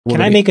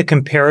Can I make a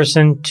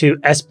comparison to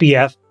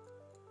SBF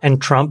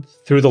and Trump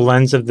through the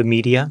lens of the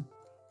media?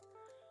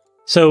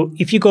 So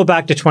if you go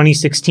back to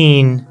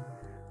 2016,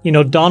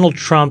 Donald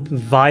Trump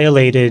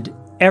violated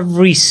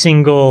every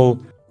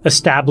single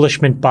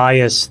establishment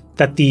bias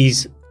that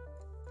these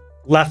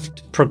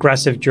left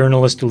progressive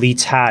journalist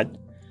elites had.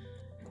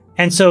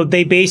 And so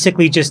they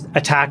basically just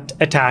attacked.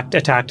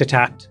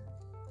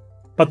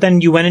 But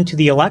then you went into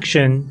the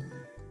election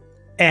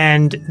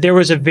and there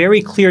was a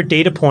very clear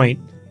data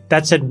point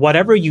that said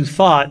whatever you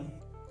thought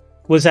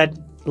was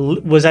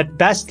at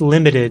best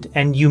limited,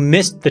 and you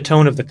missed the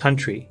tone of the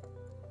country.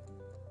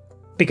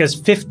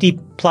 Because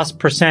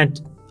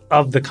 50+%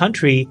 of the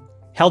country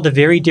held a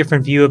very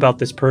different view about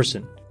this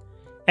person.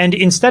 And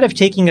instead of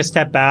taking a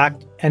step back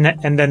and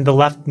then the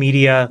left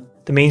media,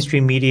 the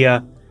mainstream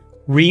media,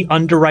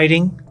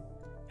 re-underwriting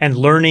and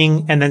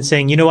learning and then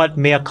saying, you know what,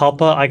 mea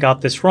culpa, I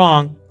got this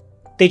wrong,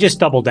 they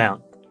just doubled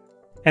down.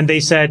 And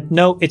they said,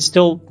 no, it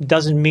still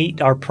doesn't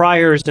meet our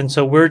priors, and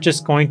so we're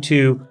just going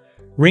to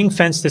ring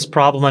fence this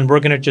problem and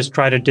we're going to just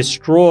try to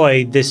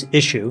destroy this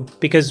issue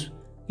because,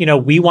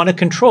 we want to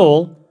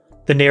control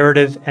the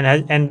narrative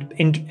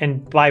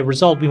and by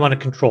result, we want to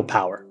control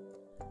power.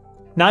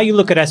 Now you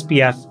look at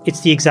SBF, it's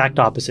the exact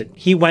opposite.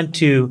 He went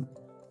to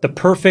the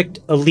perfect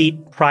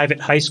elite private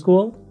high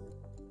school.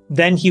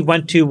 Then he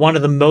went to one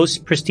of the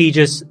most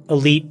prestigious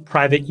elite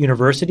private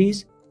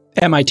universities.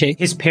 MIT.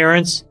 His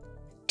parents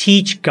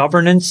teach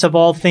governance of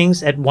all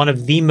things at one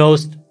of the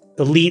most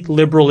elite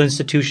liberal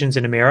institutions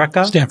in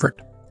America.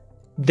 Stanford.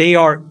 They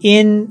are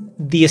in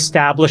the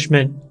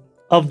establishment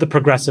of the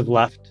progressive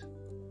left.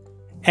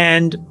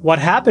 And what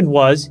happened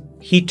was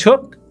he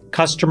took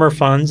customer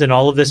funds and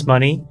all of this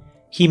money.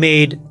 He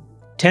made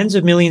tens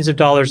of millions of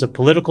dollars of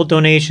political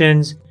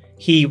donations.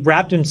 He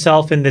wrapped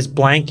himself in this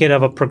blanket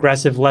of a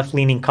progressive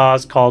left-leaning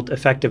cause called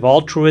effective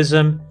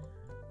altruism.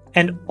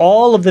 And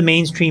all of the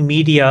mainstream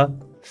media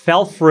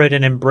fell for it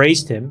and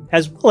embraced him,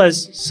 as well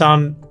as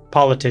some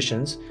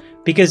politicians,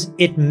 because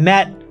it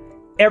met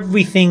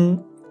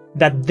everything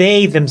that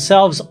they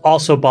themselves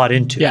also bought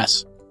into.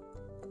 Yes.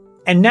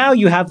 And now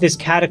you have this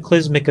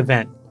cataclysmic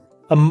event,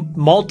 a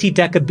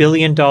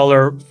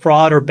multi-deca-billion-dollar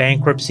fraud or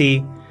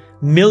bankruptcy,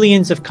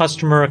 millions of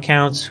customer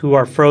accounts who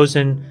are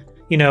frozen,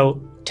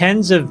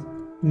 tens of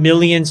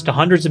millions to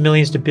hundreds of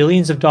millions to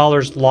billions of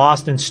dollars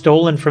lost and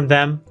stolen from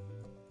them.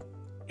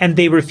 And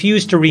they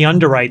refuse to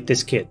re-underwrite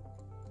this kid.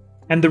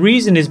 And the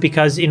reason is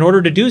because in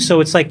order to do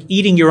so, it's like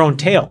eating your own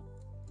tail.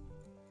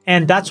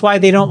 And that's why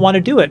they don't want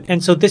to do it.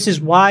 And so this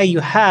is why you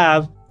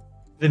have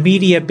the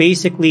media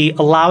basically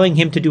allowing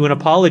him to do an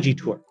apology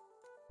tour.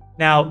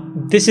 Now,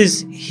 this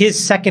is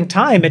his second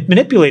time at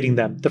manipulating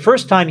them. The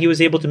first time he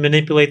was able to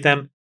manipulate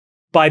them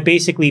by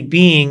basically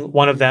being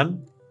one of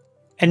them.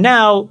 And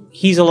now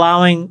he's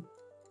allowing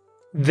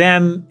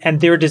them and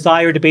their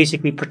desire to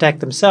basically protect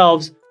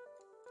themselves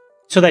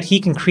so that he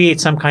can create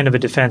some kind of a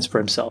defense for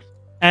himself.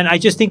 And I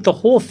just think the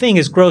whole thing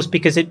is gross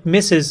because it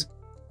misses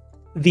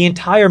the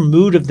entire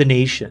mood of the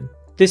nation.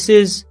 This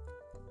is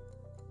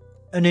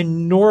an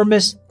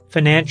enormous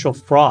financial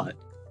fraud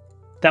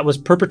that was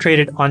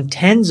perpetrated on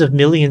tens of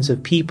millions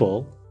of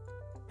people.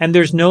 And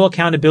there's no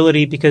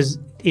accountability because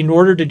in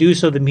order to do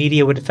so, the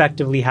media would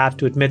effectively have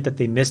to admit that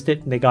they missed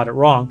it and they got it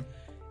wrong.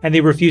 And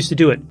they refuse to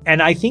do it. And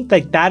I think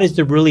that is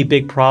the really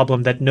big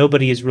problem that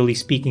nobody is really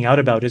speaking out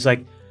about is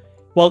like,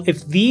 well,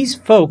 if these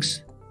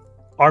folks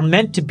are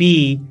meant to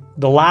be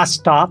the last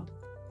stop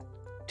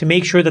to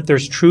make sure that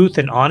there's truth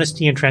and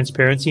honesty and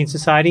transparency in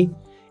society,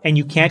 and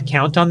you can't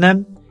count on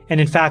them,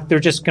 and in fact, they're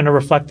just going to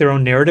reflect their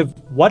own narrative,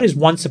 what is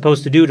one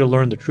supposed to do to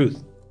learn the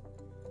truth?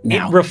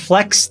 Now. It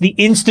reflects the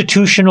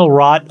institutional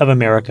rot of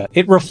America.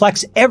 It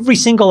reflects every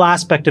single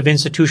aspect of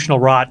institutional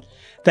rot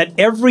that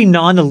every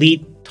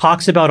non-elite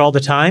talks about all the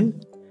time,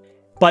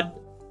 but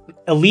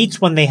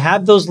elites, when they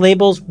have those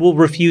labels, will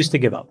refuse to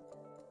give up.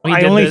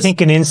 I only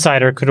think an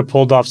insider could have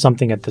pulled off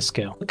something at this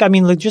scale. Look, I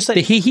mean, just like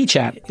the he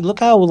chat.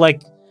 Look how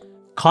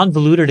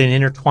convoluted and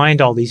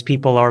intertwined all these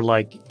people are.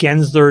 Like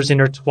Gensler's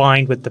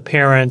intertwined with the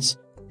parents.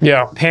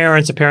 Yeah.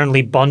 Parents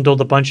apparently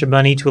bundled a bunch of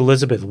money to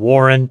Elizabeth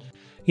Warren.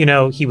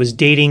 He was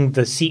dating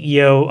the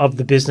CEO of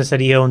the business that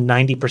he owned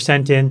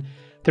 90% in.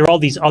 There are all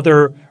these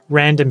other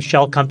random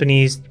shell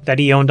companies that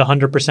he owned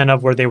 100%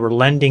 of where they were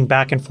lending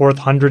back and forth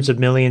hundreds of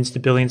millions to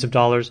billions of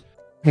dollars.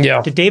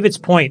 Yeah. To David's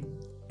point,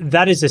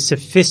 that is a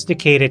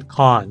sophisticated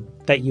con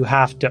that you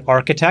have to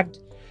architect.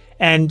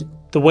 And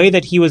the way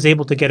that he was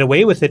able to get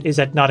away with it is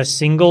that not a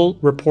single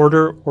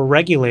reporter or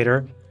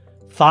regulator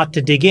thought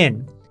to dig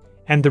in.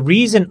 And the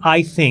reason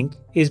I think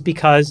is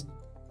because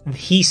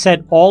he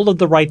said all of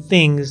the right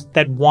things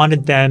that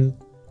wanted them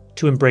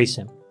to embrace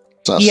him.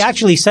 He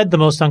actually said the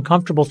most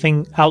uncomfortable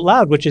thing out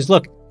loud, which is,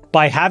 look,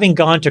 by having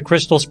gone to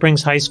Crystal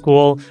Springs High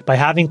School, by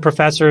having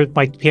professors,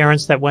 my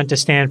parents that went to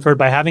Stanford,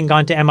 by having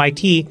gone to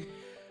MIT,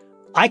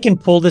 I can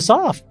pull this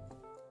off.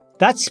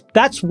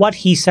 That's what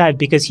he said,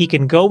 because he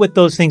can go with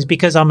those things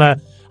because I'm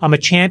a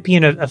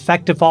champion of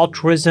effective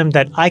altruism,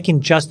 that I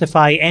can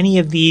justify any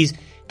of these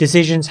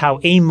decisions, how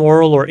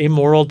amoral or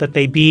immoral that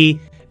they be,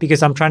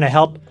 because I'm trying to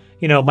help,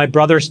 my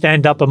brother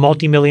stand up a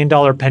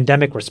multi-million-dollar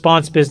pandemic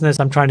response business.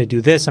 I'm trying to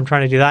do this. I'm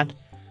trying to do that.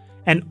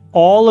 And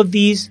all of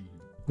these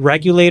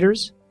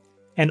regulators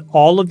and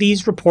all of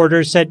these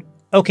reporters said,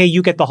 okay,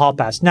 you get the hall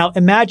pass. Now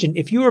imagine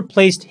if you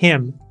replaced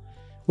him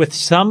with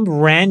some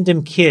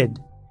random kid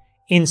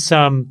in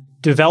some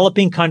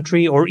developing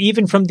country or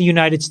even from the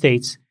United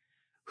States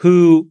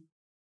who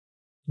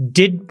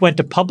went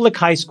to public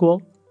high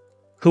school,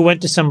 who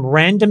went to some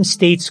random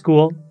state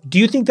school. Do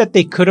you think that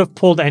they could have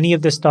pulled any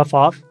of this stuff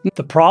off?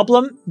 The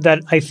problem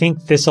that I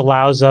think this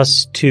allows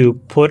us to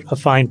put a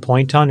fine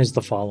point on is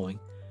the following.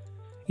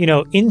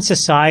 In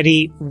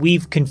society,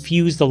 we've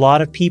confused a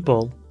lot of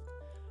people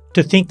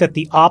to think that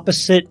the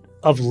opposite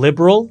of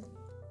liberal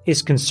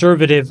is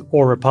conservative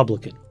or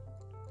Republican.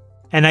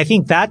 And I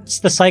think that's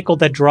the cycle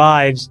that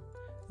drives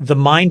the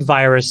mind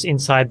virus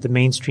inside the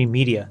mainstream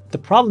media. The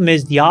problem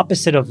is the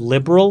opposite of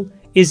liberal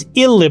is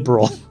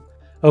illiberal.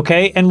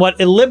 Okay? And what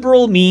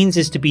illiberal means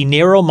is to be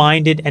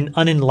narrow-minded and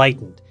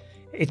unenlightened.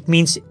 It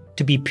means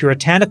to be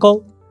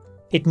puritanical.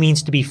 It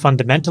means to be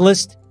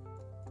fundamentalist.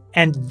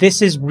 And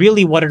this is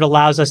really what it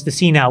allows us to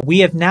see now. We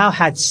have now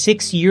had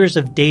 6 years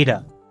of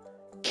data,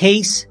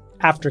 case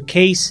after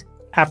case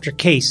after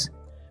case,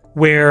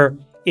 where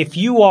if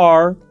you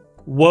are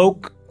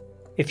woke,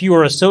 if you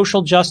are a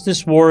social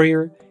justice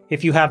warrior,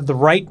 if you have the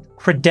right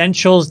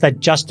credentials that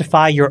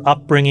justify your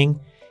upbringing,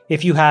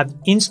 if you have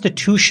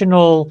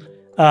institutional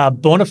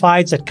bona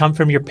fides that come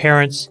from your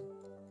parents,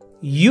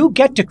 you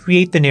get to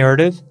create the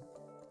narrative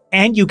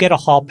and you get a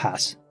hall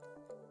pass.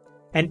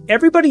 And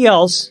everybody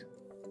else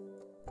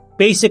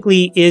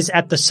basically is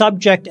at the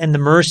subject and the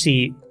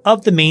mercy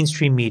of the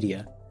mainstream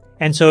media.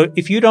 And so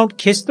if you don't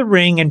kiss the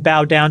ring and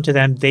bow down to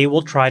them, they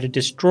will try to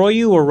destroy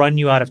you or run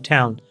you out of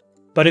town.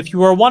 But if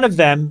you are one of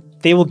them,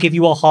 they will give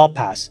you a hall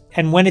pass.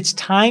 And when it's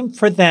time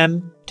for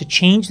them to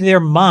change their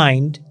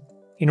mind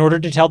in order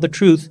to tell the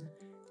truth,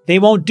 they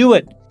won't do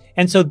it.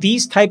 And so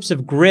these types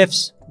of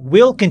grifts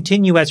will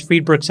continue, as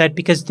Friedberg said,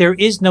 because there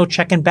is no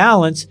check and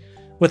balance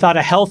without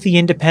a healthy,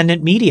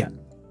 independent media.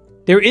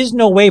 There is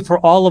no way for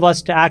all of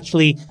us to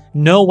actually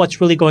know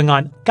what's really going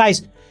on.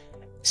 Guys,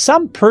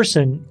 some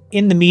person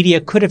in the media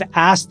could have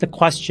asked the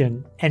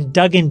question and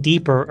dug in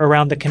deeper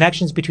around the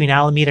connections between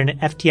Alameda and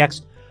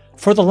FTX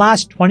for the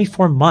last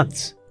 24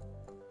 months.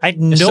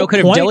 So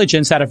could have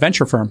diligence at a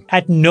venture firm.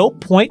 At no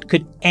point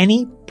could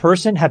any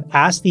person have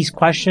asked these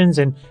questions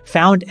and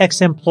found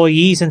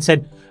ex-employees and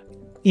said,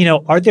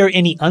 are there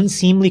any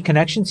unseemly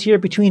connections here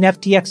between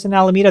FTX and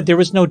Alameda? There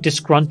was no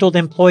disgruntled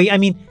employee. I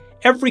mean,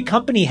 every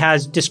company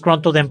has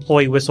disgruntled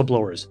employee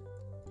whistleblowers.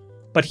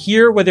 But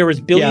here, where there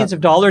was billions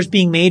of dollars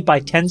being made by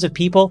tens of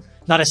people,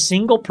 not a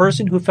single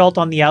person who felt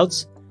on the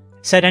outs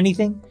said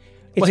anything.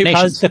 It's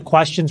because the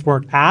questions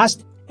weren't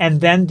asked.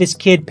 And then this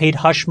kid paid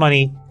hush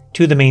money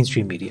to the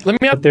mainstream media.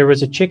 But there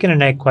was a chicken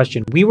and egg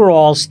question. We were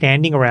all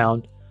standing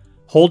around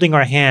holding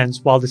our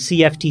hands while the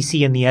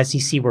CFTC and the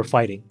SEC were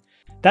fighting.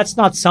 That's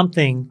not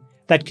something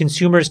that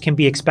consumers can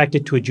be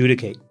expected to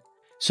adjudicate.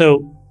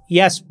 So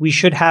yes, we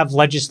should have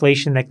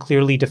legislation that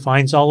clearly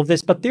defines all of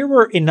this, but there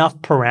were enough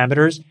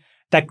parameters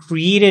that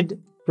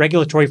created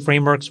regulatory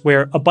frameworks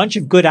where a bunch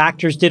of good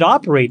actors did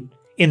operate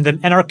in them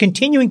and are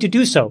continuing to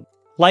do so,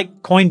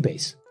 like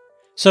Coinbase.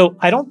 So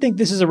I don't think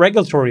this is a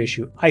regulatory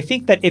issue. I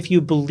think that if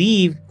you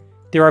believe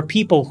there are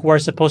people who are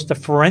supposed to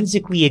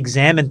forensically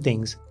examine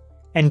things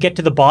and get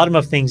to the bottom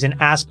of things and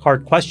ask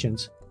hard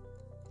questions,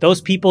 those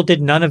people did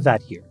none of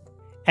that here.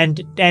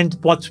 And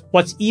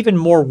what's even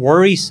more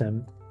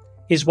worrisome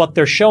is what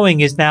they're showing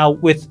is now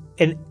with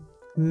a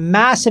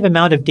massive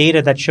amount of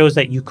data that shows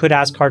that you could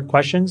ask hard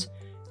questions,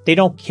 they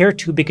don't care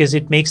to because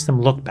it makes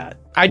them look bad.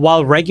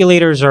 While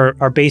regulators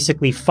are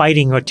basically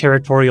fighting a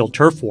territorial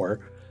turf war,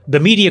 the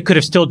media could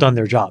have still done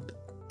their job.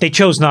 They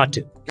chose not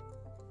to.